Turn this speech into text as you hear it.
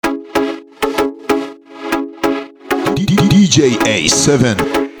DJ A7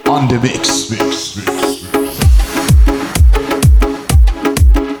 on the mix.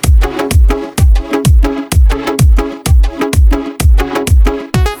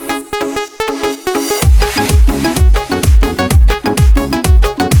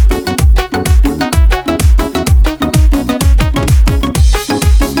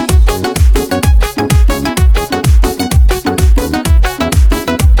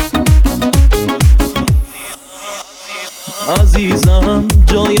 عزیزم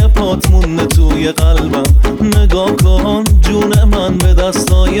جای پات مونده توی قلبم، نگاه کن جون من به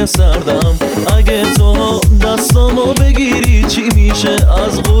دستای سردم. اگه تو دستامو بگیری چی میشه؟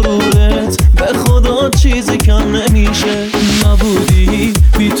 از غرورت به خدا چیزی کم نمیشه. نبودی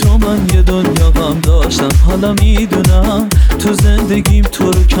بی تو من یه دنیا غم داشتم، حالا میدونم تو زندگیم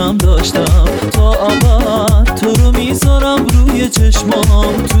تو رو کم داشتم. تا ابد تو رو میذارم روی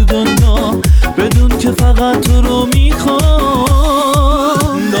چشمام تو دنیا، بدون که فقط تو رو میخوام.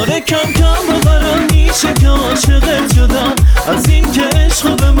 داره کم کم ببرم میشه که عاشقت شدم، از این که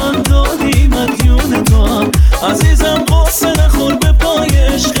عشق به من دادی مدیون تو هم. عزیزم قصه نخور به پای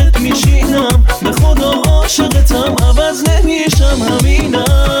عشقت میشینم، به خدا عاشقتم عوض نمیشم همینم.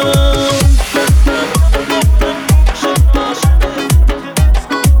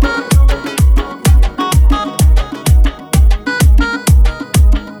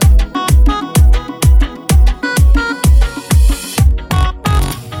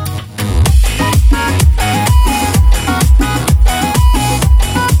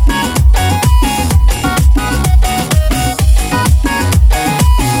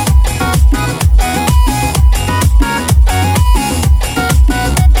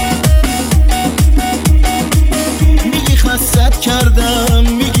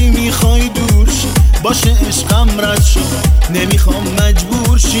 باشه عشقم رد شد نمیخوام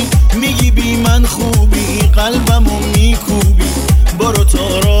مجبور شی، میگی بی من خوبی قلبمو میکوبی، برو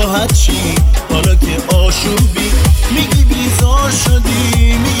تا راحت شی حالا که آشوبی. میگی بیزار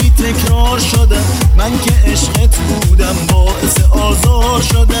شدی میگی تکرار شدم، من که عشقت بودم باعث آزار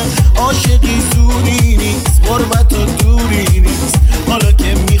شدم. عاشقی زوری نیست غربت و دوری نیست، حالا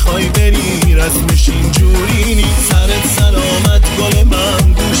که میخوای بری رسمش اینجوری نیست. سرت سلامت گل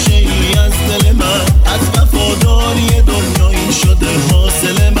من گوشه ای از دل من، از وفاداری دنیا این شده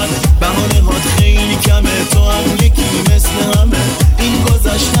حاصل من. بهانه هات خیلی کمه تو هم یکی مثل همه، این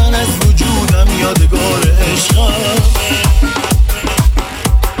گذشتن از وجودم یادگار عشقم.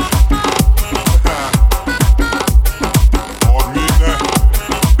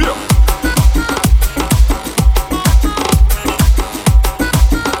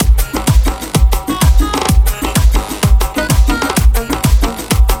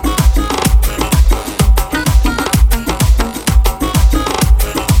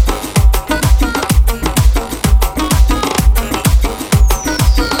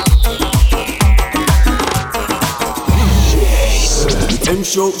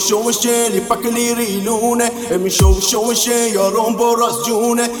 شوشه لیپاکلی ریلونه امی شوشه یارم براز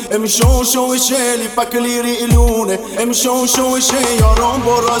جونه امی شوشه لیپاکلی ریلونه امی شوشه یارم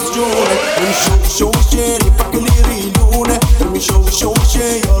براز جونه امی شوشه لیپاکلی ریلونه امی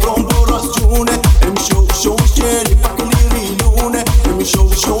شوشه یارم براز جونه امی شوشه لیپاکلی ریلونه امی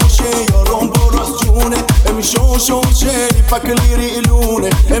شوشه یارم براز جونه امی شوشه لیپاکلی ریلونه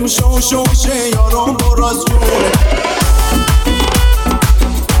امی شوشه یارم براز جونه.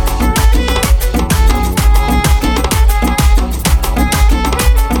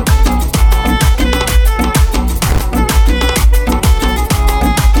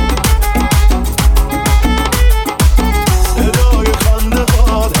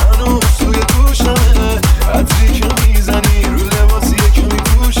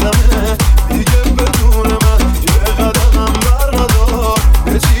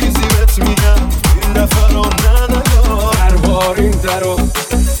 پرواز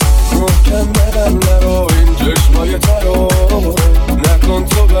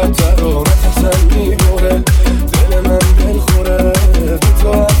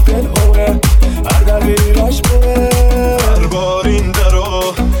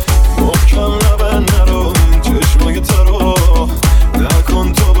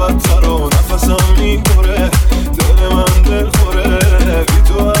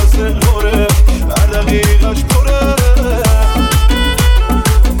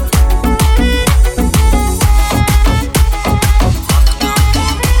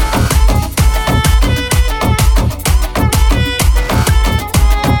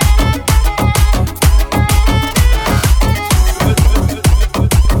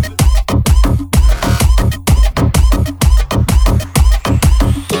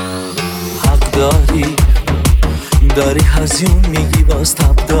داری هزیون میگی باز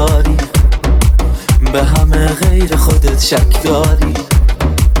تب داری، به همه غیر خودت شک داری،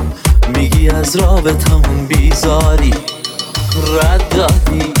 میگی از رابطمون بیزاری، رد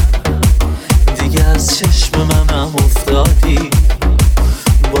دادی دیگه از چشم منم افتادی،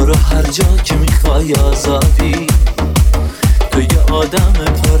 برو هر جا که میخوای آزادی، تو یه آدم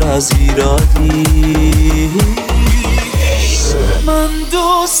پر از ایرادی. من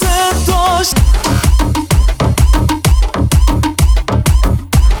دوست داشت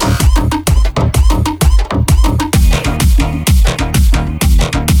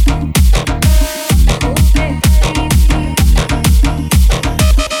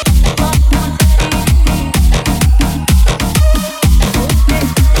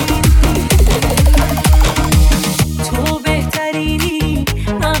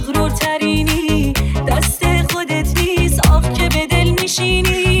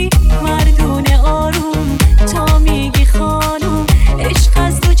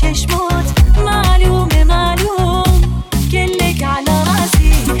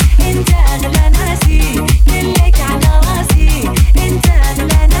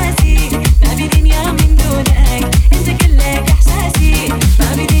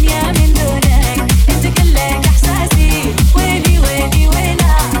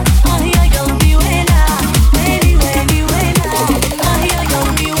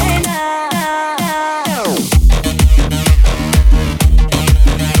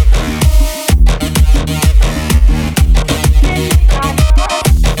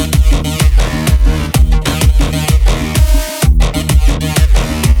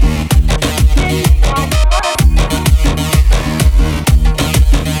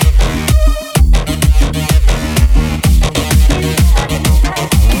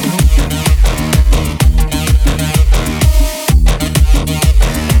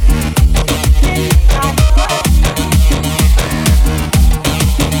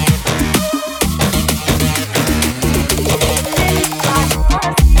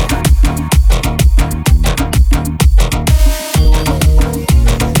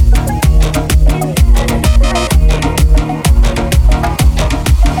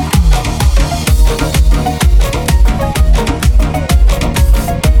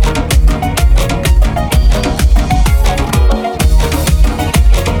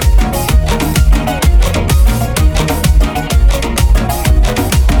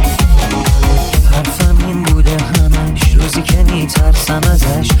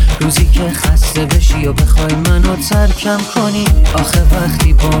کم کنی آخه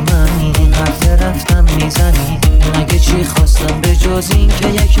وقتی با منی حرف رفتم میزنی، مگه چی خواستم به جز این که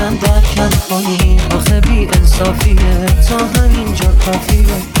یکم درکم کنی؟ آخه بی انصافیه تا همینجا کافیه،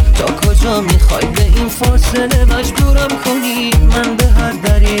 تا کجا میخوای به این فاصله مجبورم کنی؟ من به هر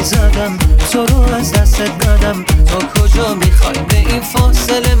دری زدم تو رو از دستت دادم، تا کجا میخوای به این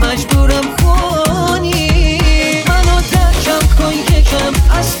فاصله مجبورم کنی؟ منو درکم کن یکم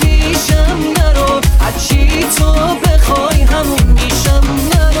از پیشم نرو، هرچی تو بخوای همون میشم،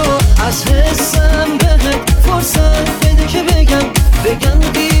 نرو از حسم بهت فرصت بده که بگم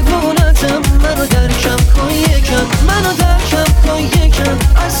دیوونتم، منو درکم کن یکم، منو درکم کن یکم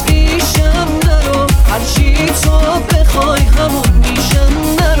از پیشم نرو، هرچی تو بخوای همون میشم،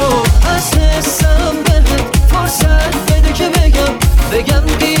 نرو از حسم بهت فرصت بده که بگم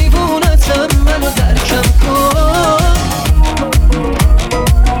دیوونتم، منو درکم کن.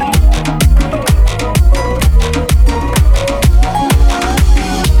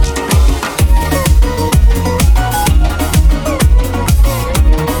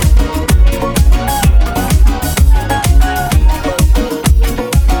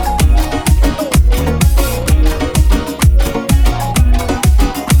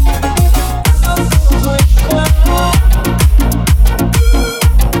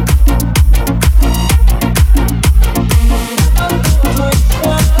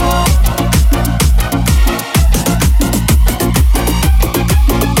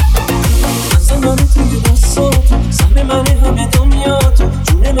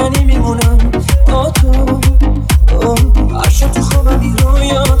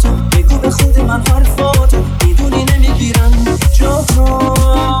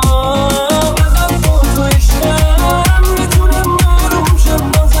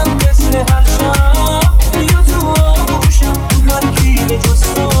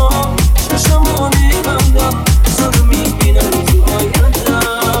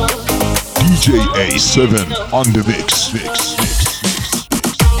 A7 on the mix.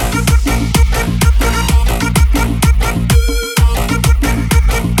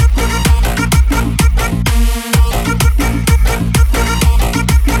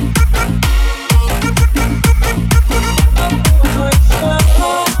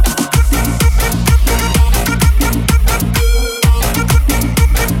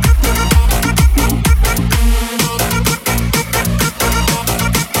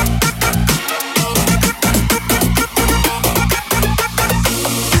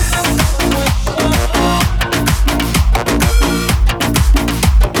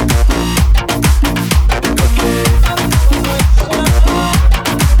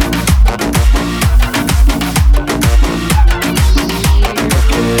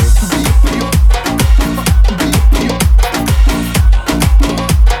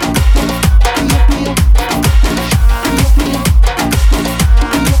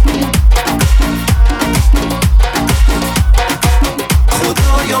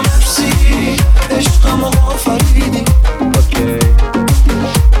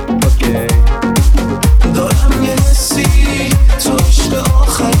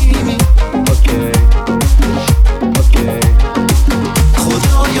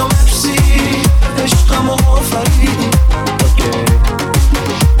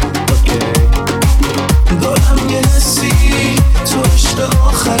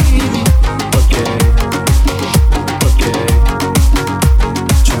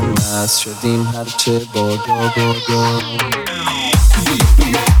 رفتیم هرچه بادا بادا.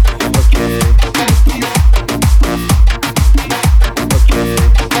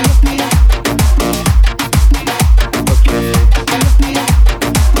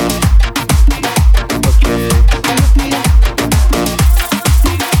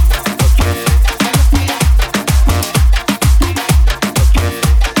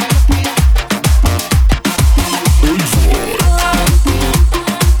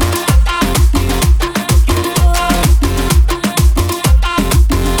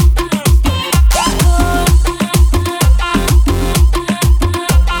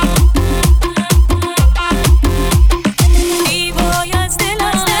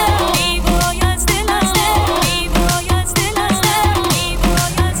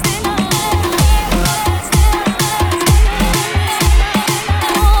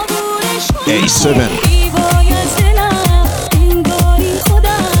 A7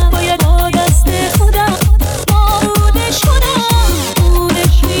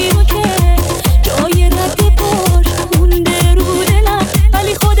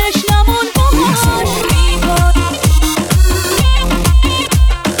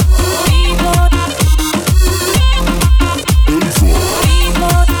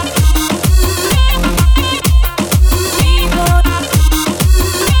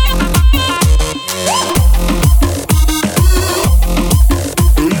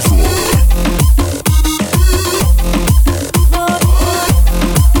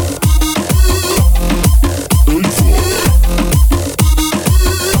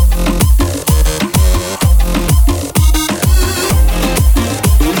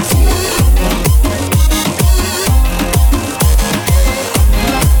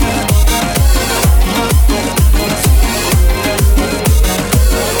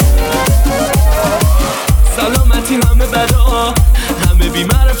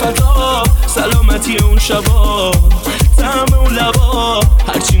 سلامتی اون شبا طعم اون لبا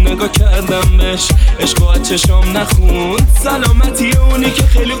هرچی نگاه کردم بهش عشق و چشام نخوند. سلامتی اونی که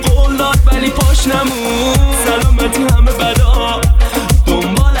خیلی قول داد ولی پاش نمون. سلامتی همه بدا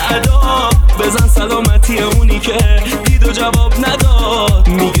دنبال ادا بزن. سلامتی اونی که دید و جواب نداد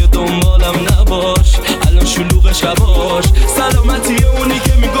میگه دنبالم نباش الان شلوغ شباش. سلامتی اونی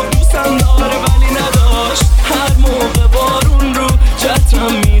که میگه دوستم داره ولی نداشت. هر موقع بارون رو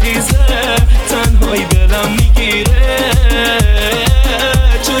چترم میریزه تنهایی دلم میگیره.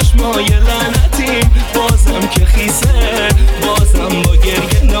 چشمای لعنتیم بازم که خیسه بازم با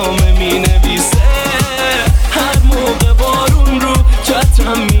گریه نامه مینویسه. هر موقع بارون رو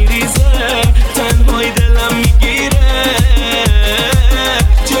چترم میریزه تنهایی دلم میگیره.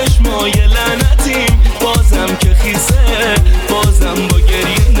 چشمای لعنتیم بازم که خیسه بازم با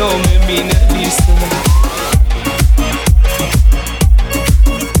گریه نامه مینویسه.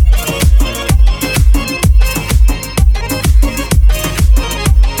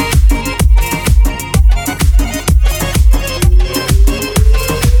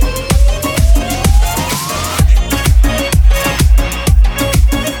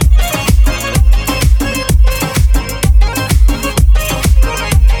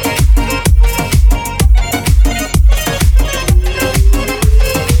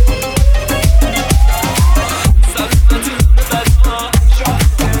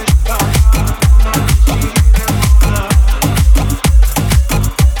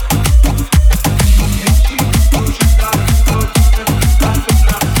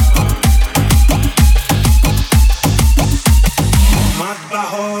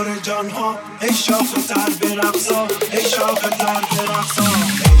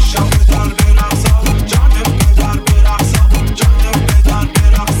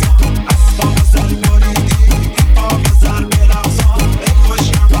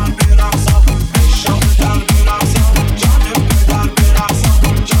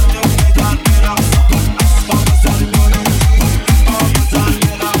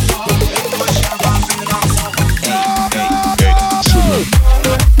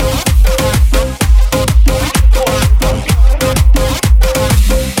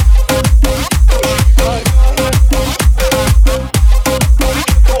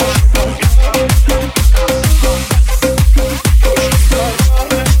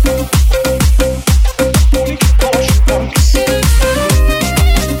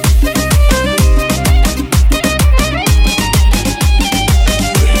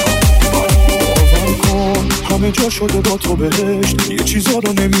 شده با تو بهشت یه چیزا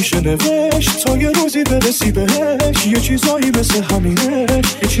رو نمیشه نوشت تا یه روزی برسی بهش. یه چیزایی مثل همینش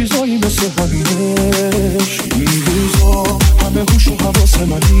یه چیزایی مثل همینش. این روزا همه هوش و حواس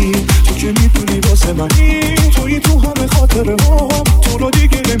واسه منی، تو که میدونی واسه منی، توی تو همه خاطره ها، تو رو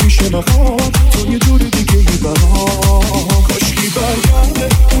دیگه نمیشه نخوام، تو یه جور دیگه ای برام. کاشکی برگرده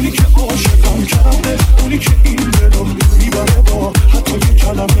اونی که عاشقم کرده، اونی که این دلو میبره با حتی یه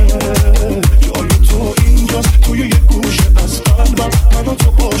کلمه. جای تو اینجاست توی یه گوشه از قلبم، من و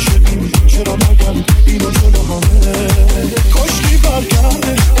تو عاشقیم، چرا نگم اینو جلو همه. کاشکی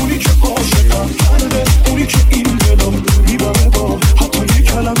برگرده اونی که عاشقم کرده، اونی که این دلو میبره با حتی یه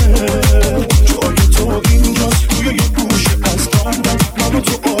کلمه. جای تو اینجاست توی یه گوشه از قلبم، من و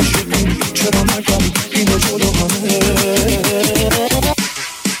تو عاشقیم، چرا نگم اینو جلو همه.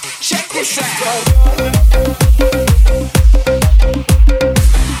 Check this out.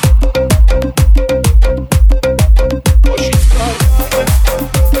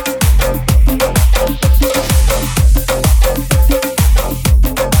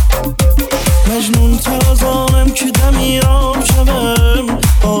 مجنون تر از آنم که دمی آب شوم،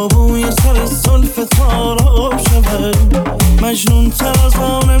 آبوی سر زلف تاراب شوم. مجنون تر از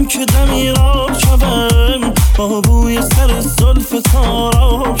آنم که دمی آب شوم، آبوی سر زلف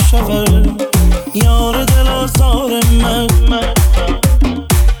تاراب شوم. یار دل آزار من،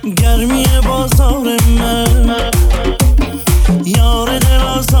 گرمی بازار من. یار دل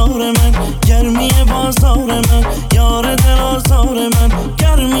آزار من، گرمی بازار من. یار دل آزار من،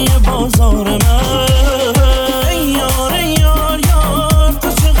 گرمی بازار من. ای یار ای یار یار،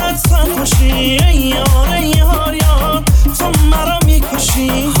 تو چقدر سرخوشی. ای یار ای یار یار، تو مرا میکشی.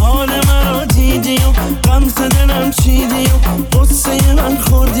 حال مرا دیدی و غمزه دلم چیدی و قصه من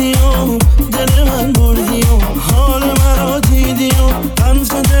خوردی و دل من بردی و حال مرا دیدی و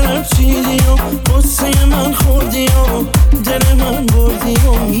غمزه دلم چیدی و قصه من خوردی و دل من بردی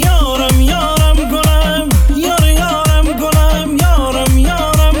و یارم یارم گلم، یار یارم گلم، یارم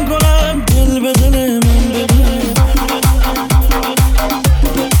یارم گلم، دل به دل من بده.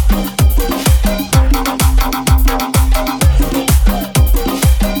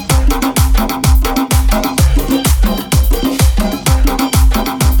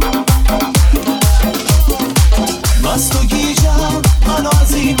 مست و گیجم منو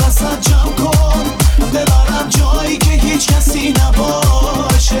از این وسط جمع کن، ببرم جایی که هیچ کسی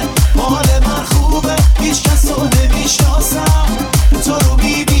نباشه. حال من خوبه هیچ کس رو نمیشناسم، تو رو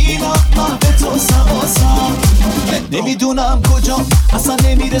میبینم من به تو سواسم. نمیدونم کجا اصلا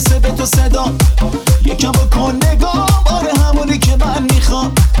نمیرسه به تو صدا، یکم بکن نگاه، آره همونی که من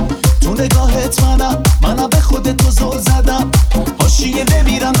میخوام. تو نگاهت منم به خودت تو زل زدم. حاشیه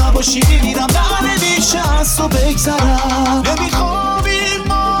نمیرم نباشی میمیرم، نه نمیشه از تو بگذرم. نمیخوابیم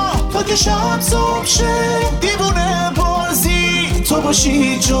ما تا که شب صبح شه، دیوونه بازی تو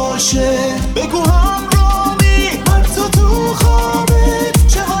باشی جاشه. بگو همرامی حتی تو خوابت،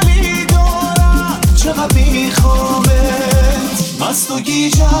 چه حالی دارم چقدر میخوامت. مست و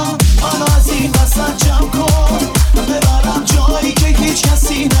گیجم منو از این وسط جمع کن، ببرم جایی که هیچ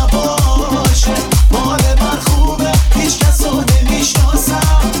کسی نباشه. حال من خوبه هیچ کس رو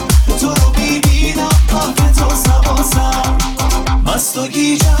نمیشناسم، تو رو میبینم من به تو سواسم. مست و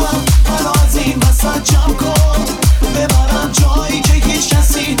گیجم منو از این وسط جمع کن، ببرم جایی که هیچ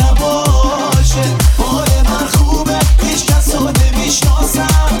کسی نباشه. حال من خوبه هیچ کس رو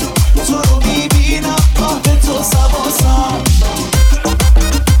نمیشناسم، تو رو میبینم من به تو سواسم.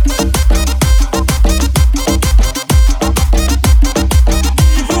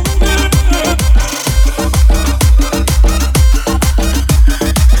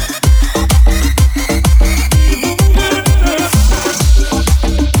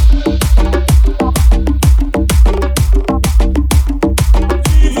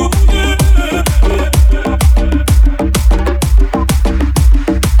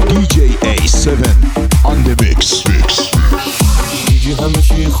 همه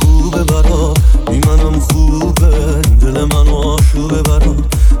چی خوبه برا، بی منم خوبه، دل من آشوبه برا،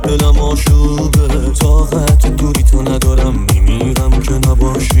 دلم آشوبه. طاقت دوری تو ندارم، میمیرم که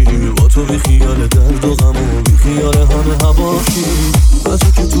نباشی. با تو بی خیال درد و غم و بی خیال همه هواشی.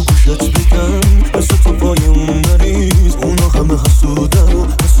 بذار که تو گوشت بگم مثل تو پای اون نریز، اونا همه حسودن و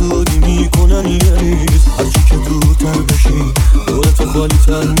حسودی میکنن یه ریز. هرچی که دورتر بشی دور تو خالی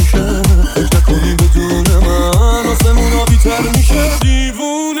تر میشه، فکر نکنی بدون من آسمون آبی تر میشه.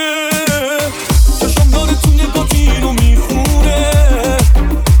 دیوونه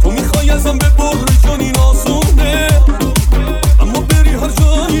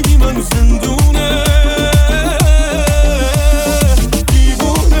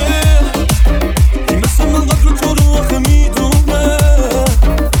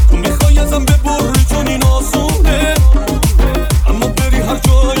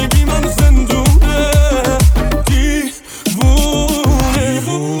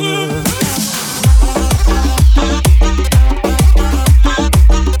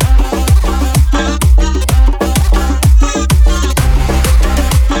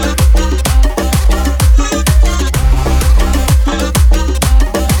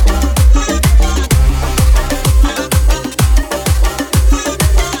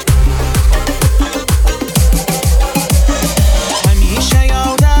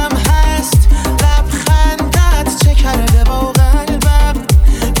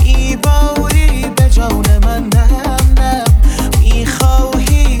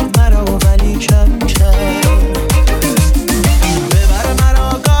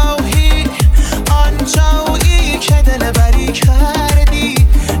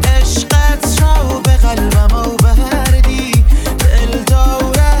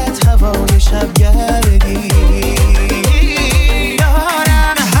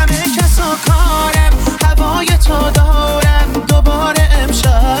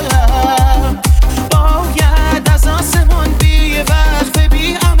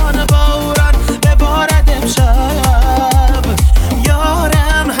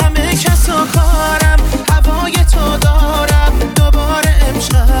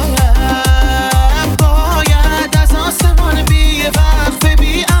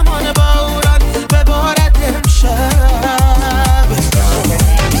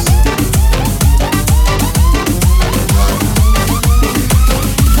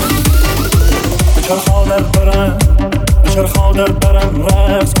بچرخا در برم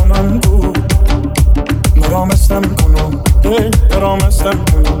رقص کنم تو مرامستم کنم درامستم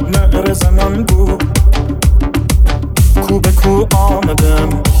کنم نعره زنم تو کو به کو آمدم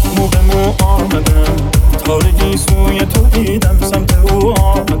مو به مو آمدم تارگی سوی تو دیدم سمت او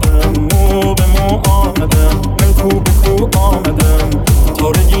آمدم مو به مو آمدم من کو به کو آمدم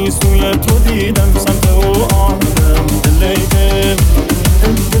تارگی سوی تو دیدم سمت او آمدم دلیده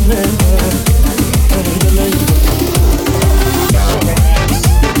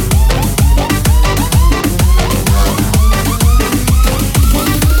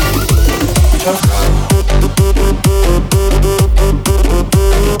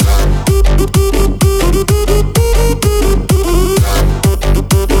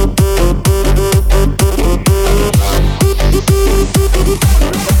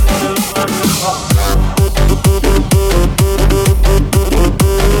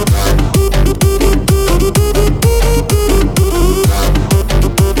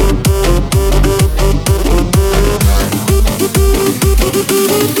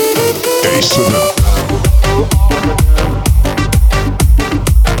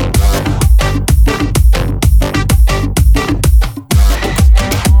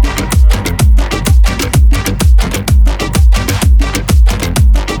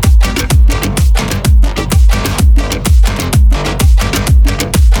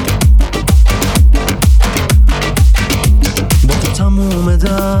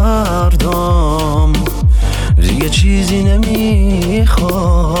دردم دیگه چیزی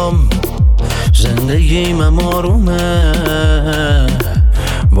نمیخوام زندگیم آرومه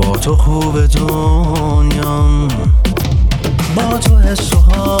با تو خوب دنیام با تو حس و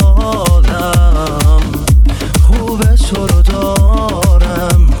حالم خوبه تو رو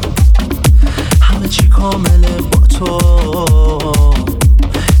دارم همه چی کامله با تو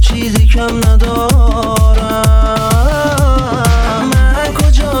چیزی کم ندارم من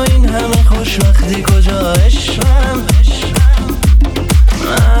کجا این همه خوشبختی کجا عشقم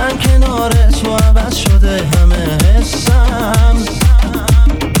من کنار تو عوض شده همه حسم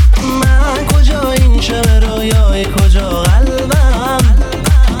من کجا این شب رویای کجا قلبم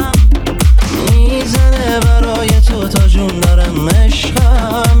میزنه برای تو تا جون دارم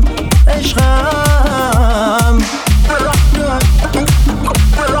عشقم عشقم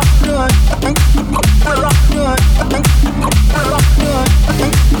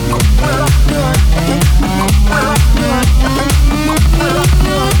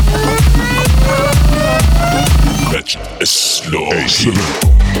slow.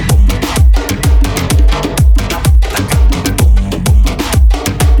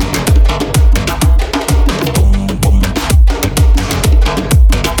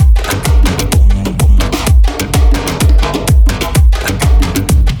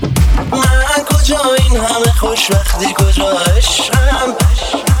 من کجا این همه خوشبختی کجا عشقم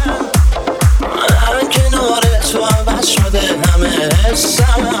من کنار تو عوض شده همه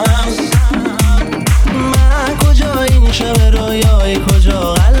حسم من کجا این شب رویای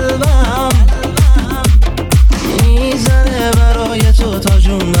کجا قلبم میزنه برای تو تا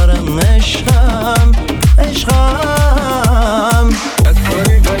جون دارم عشقم عشقم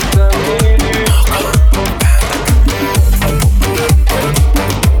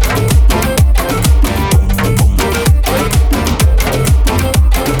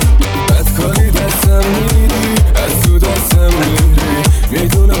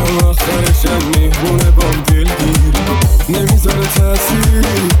نمیذاره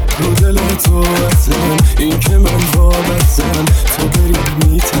تأثیری رو دل تو اصلا این که من وابستم تو بری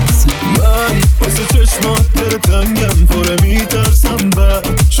میترسم من واسه چشمات دل تنگم پره میترسم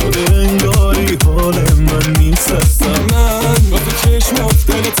بعد شده انگاری حال من میسستم من واسه چشمات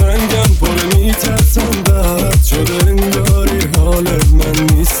دل تنگم پره میترسم بعد شده انگاری حال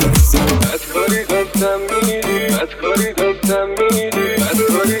من میسستم بدکاری دستم میری بدکاری دستم میری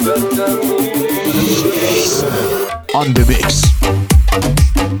بدکاری دستم میری On the mix.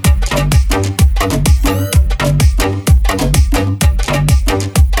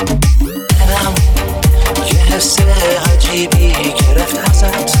 یه حس عجیبی گرفت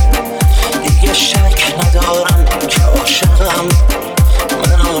ازت دیگه شک ندارم که عاشقم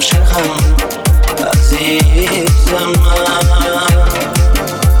من عاشقم عزیزم من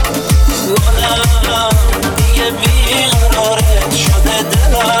دیگه بیقرارت شده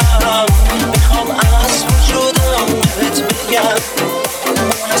دلم میخوام از وجودم بهت بگم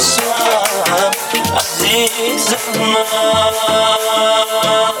هستم عزیزم من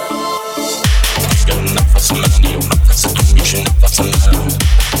نفس منی و نفس تو میشه نفس من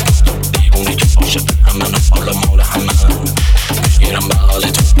دیگونی که عاشق همه حالا مال همه گیرم بغل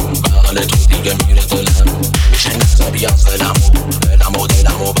تو دیگه میره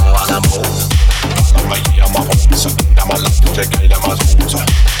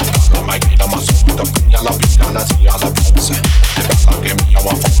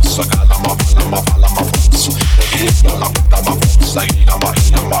forza, calama, falama forza. Dama forza, inama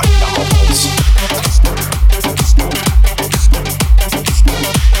forza.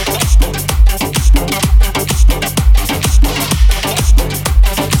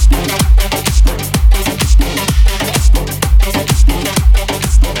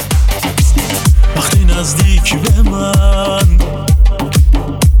 وقتی نزدیک به من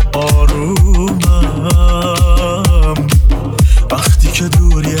آرومم، وقتی که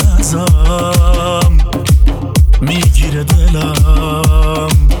دوری ازم میگیره دلم،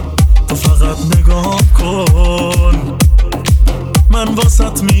 تو فقط نگاه کن من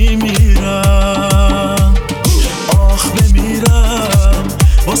واسط میمیرم. آخ بمیرم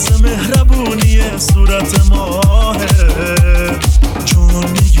واسه مهربونی صورت ماهه، چون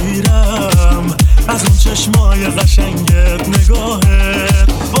میگیرم از اون چشمای قشنگت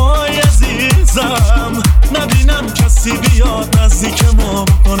نگاهت. وای عزیزم نبینم کسی بیاد نزدیک ما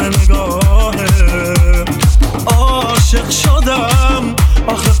بکنه نگاهت. عاشق شدم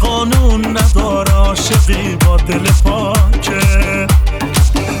آخه قانون نداره عاشقی با دل پاکه.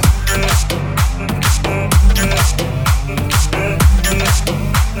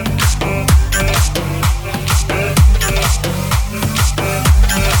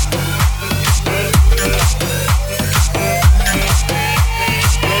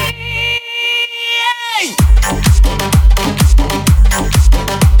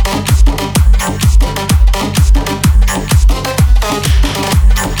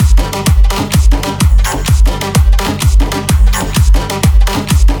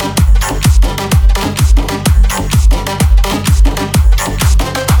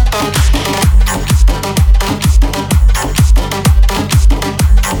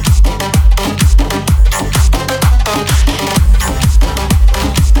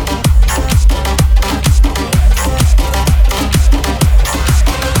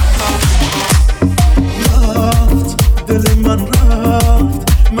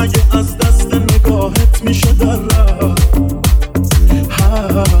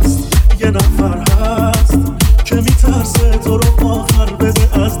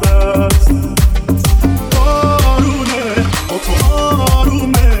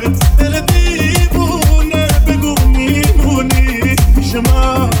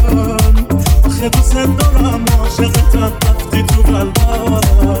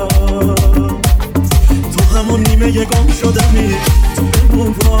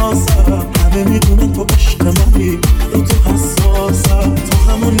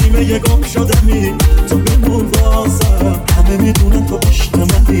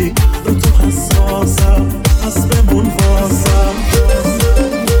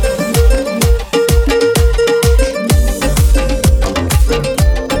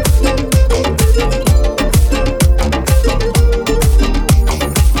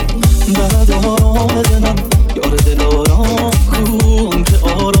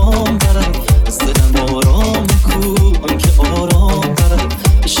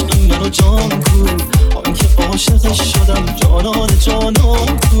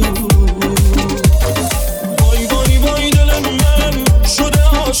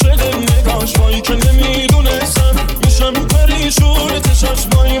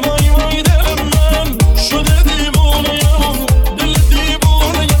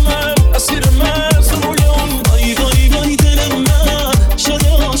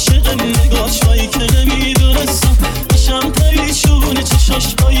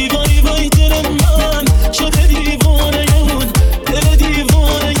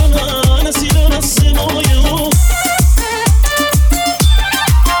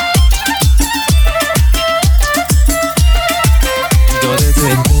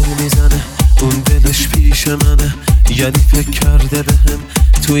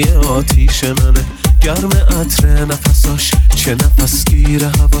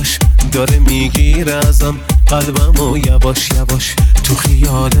 قلبمو یواش یواش تو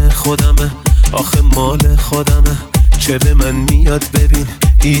خیال خودمه، آخه مال خودمه، چه به من میاد ببین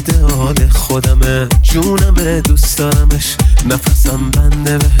ایدئال خودمه. جونمه دوست دارمش، نفسم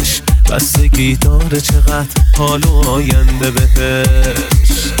بنده بهش، بستگی داره چقدر حال و آینده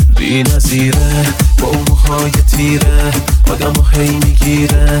بهش. بی نظیره با اون موهای تیره، آدمو هی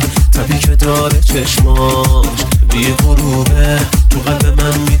میگیره تبی که داره چشماش. بی غروبه تو قلب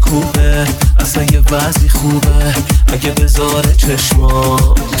من میکوبه، اصلا یه وضعی خوبه اگه بذاره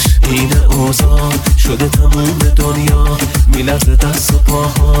چشماش. این اوضاع شده تموم دنیا، میلرزه دست و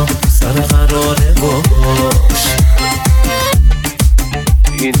پاها سر قراره باش.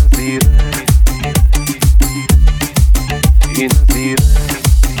 بی نظیره بی نظیره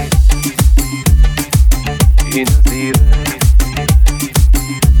بی نظیره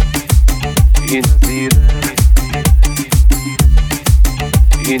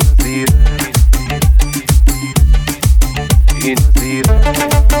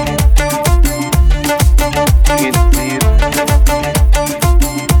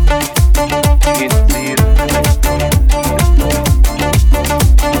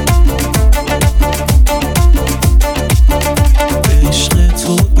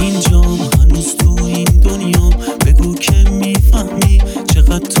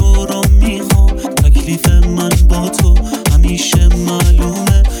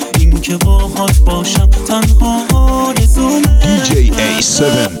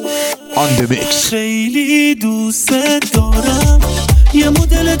خیلی دوست دارم یه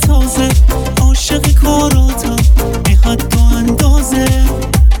مدل تازه عاشق کاراتم بی حد و اندازه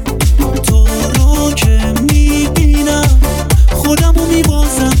تو رو که میبینم خودمو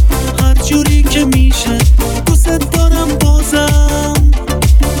میبازم هر جوری که میشه دوست دارم بازم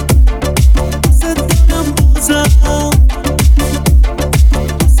دوست دارم بازم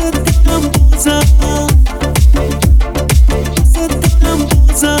دوست دارم بازم دوست دارم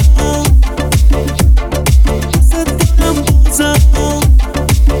بازم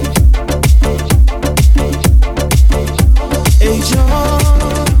ای جان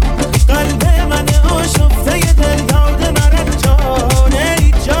قلب من آشفته دل داده مرنجان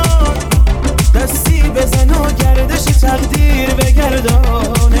ای جان دستی بزن و گردش تقدیر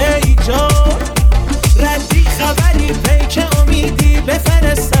بگردان ای جان ردی خبری پیک امیدی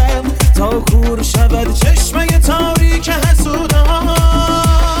بفرستم تا کور شود چشمه تاریک حسودان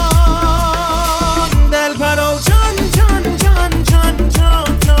دل پرو جان جان جان جان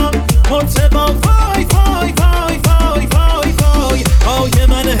جان جان مرتبا وای وای وای وای وای وای های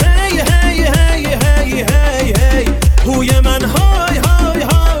من هی هی هی هی هی هی هوی من های های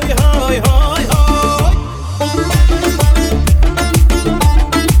های های های های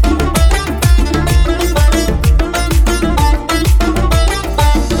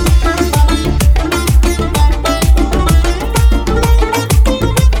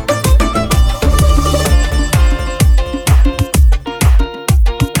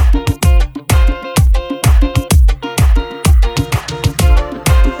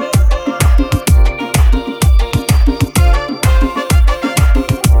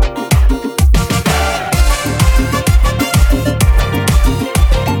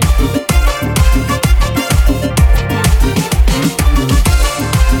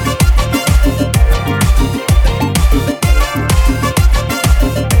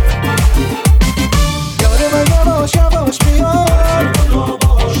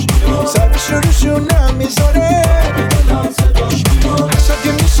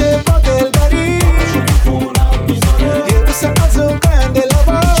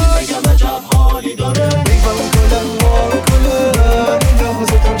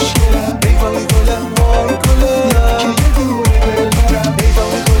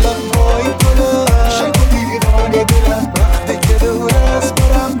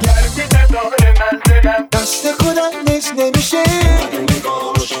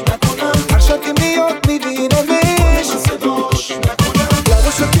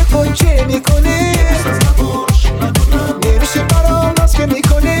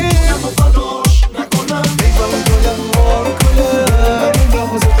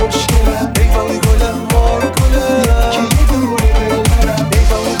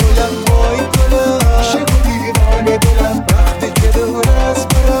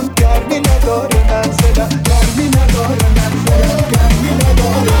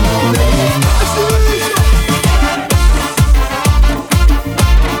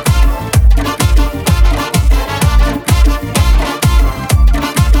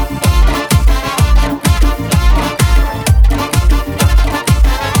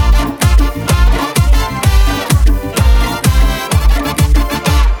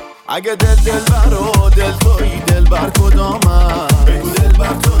اگه دلبر و دل تویی دلبر کدامم بگو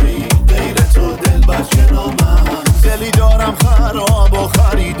دلبر تویی غیر تو دلبر چه نامم دلی دارم خراب و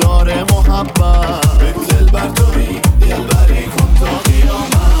خریدار محبت بگو دلبر تویی دلبری کن تا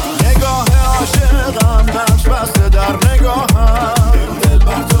قیامت نگاه عاشقم نقش بسته در نگاهم بگو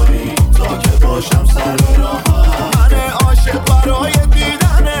دلبر تویی تا که باشم سر راهم من عاشق برای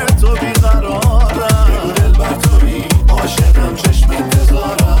دیدن تو بیقرارم بگو دلبر تویی عاشقم چشم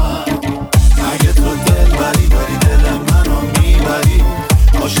انتظارم اگه تو دلبری داری دل منو میبری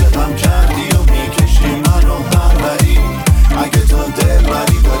عاشقم کردی و میکشی منو پروری اگه تو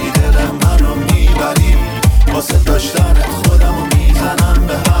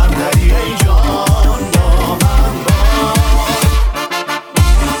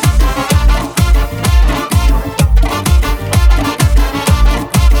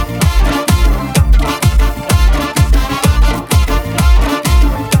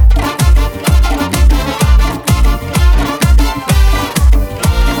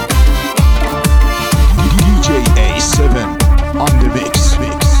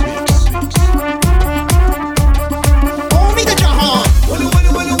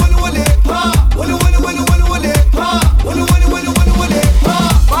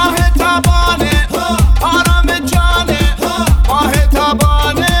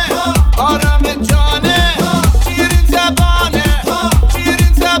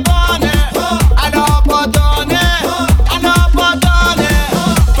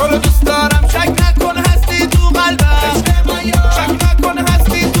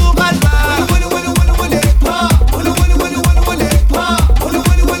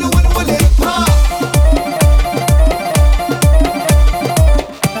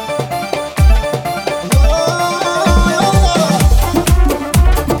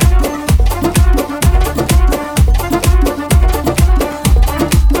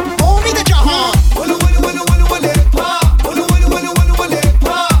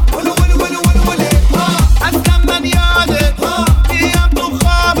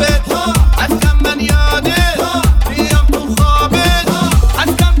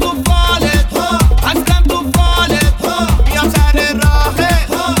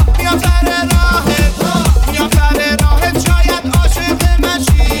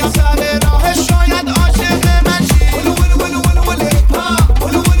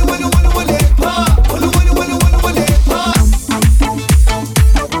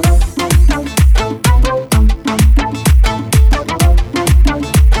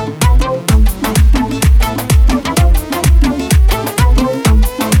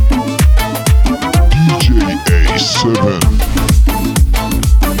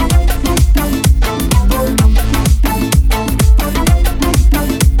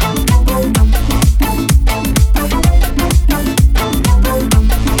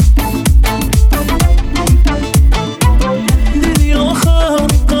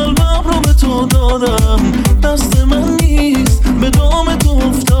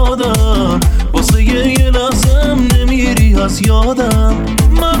باز یادم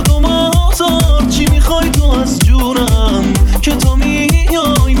مردم آزار چی میخوای تو از جونم که تو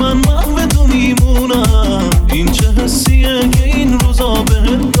میای من محو تو میمونم این چه حسیه که این روزا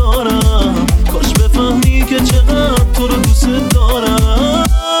بهت دارم کاش بفهمی که چقدر تو رو دوست دارم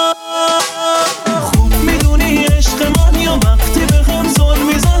خوب میدونی عشق من یا وقتی بهم ظلم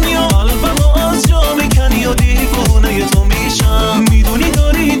میزنی یا قلبمو از جا میکنی یا دیوونه تو میشم میدونی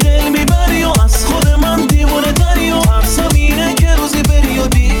داری دل میبری و از خود من دیوونه تری و ترسم اینه که روزی بری و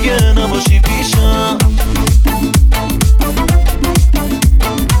دیگه نباشی پیشم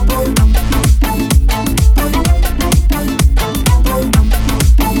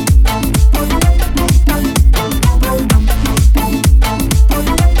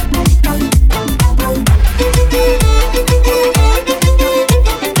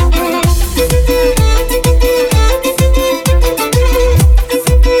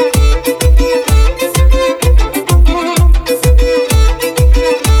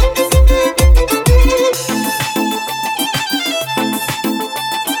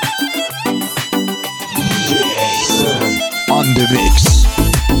On the mix.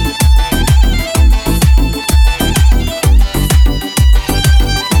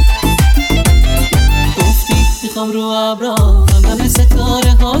 گفتی میخوام رو ابرا همه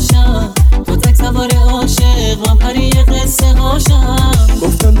ستاره هاشم تو تک سوار عاشق من پری قصه هاشم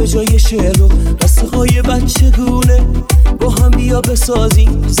گفتم به جای شعر و قصه های بچگونه با هم بیا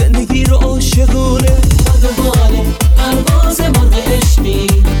بسازیم زندگی رو عاشقونه باد و باله پرواز مرغ عشقی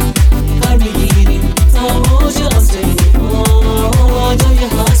پر میگیریم تا موج آسمونی جای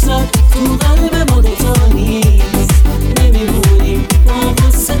حسرت تو قلب ما دوتا نیست نمیمونیم با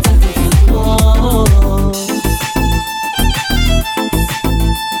قصه تنها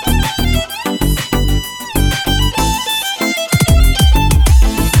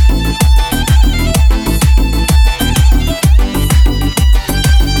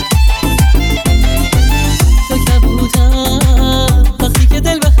تو کبوتر وقتی که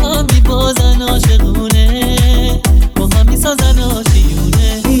دل به هم میبازن عاشقونه با هم میسازن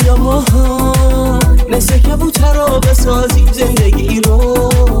آشیونه بیا ما هم مثل کبوتر رو بسازیم زندگی رو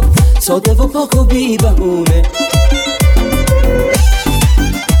ساده و پاک و بی بهونه